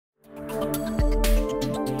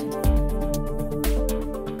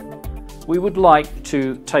we would like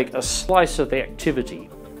to take a slice of the activity,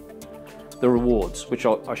 the rewards, which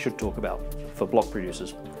I should talk about for block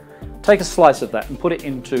producers. Take a slice of that and put it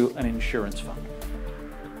into an insurance fund,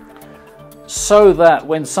 so that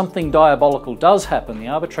when something diabolical does happen, the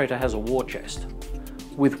arbitrator has a war chest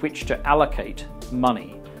with which to allocate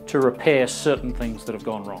money to repair certain things that have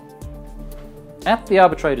gone wrong, at the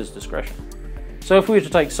arbitrator's discretion. So if we were to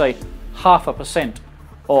take, say, 0.5%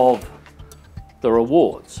 of the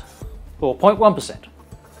rewards, or 0.1%,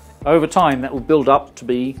 over time that will build up to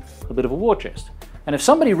be a bit of a war chest. And if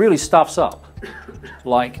somebody really stuffs up,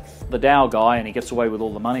 like the Dow guy and he gets away with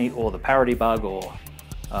all the money, or the parity bug, or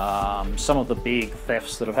some of the big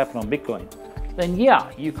thefts that have happened on Bitcoin, then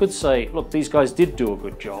yeah, you could say, look, these guys did do a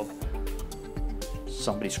good job.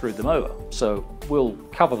 Somebody screwed them over, so we'll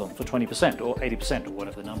cover them for 20% or 80% or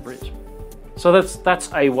whatever the number is. So that's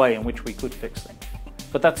a way in which we could fix things,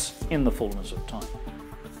 but that's in the fullness of time.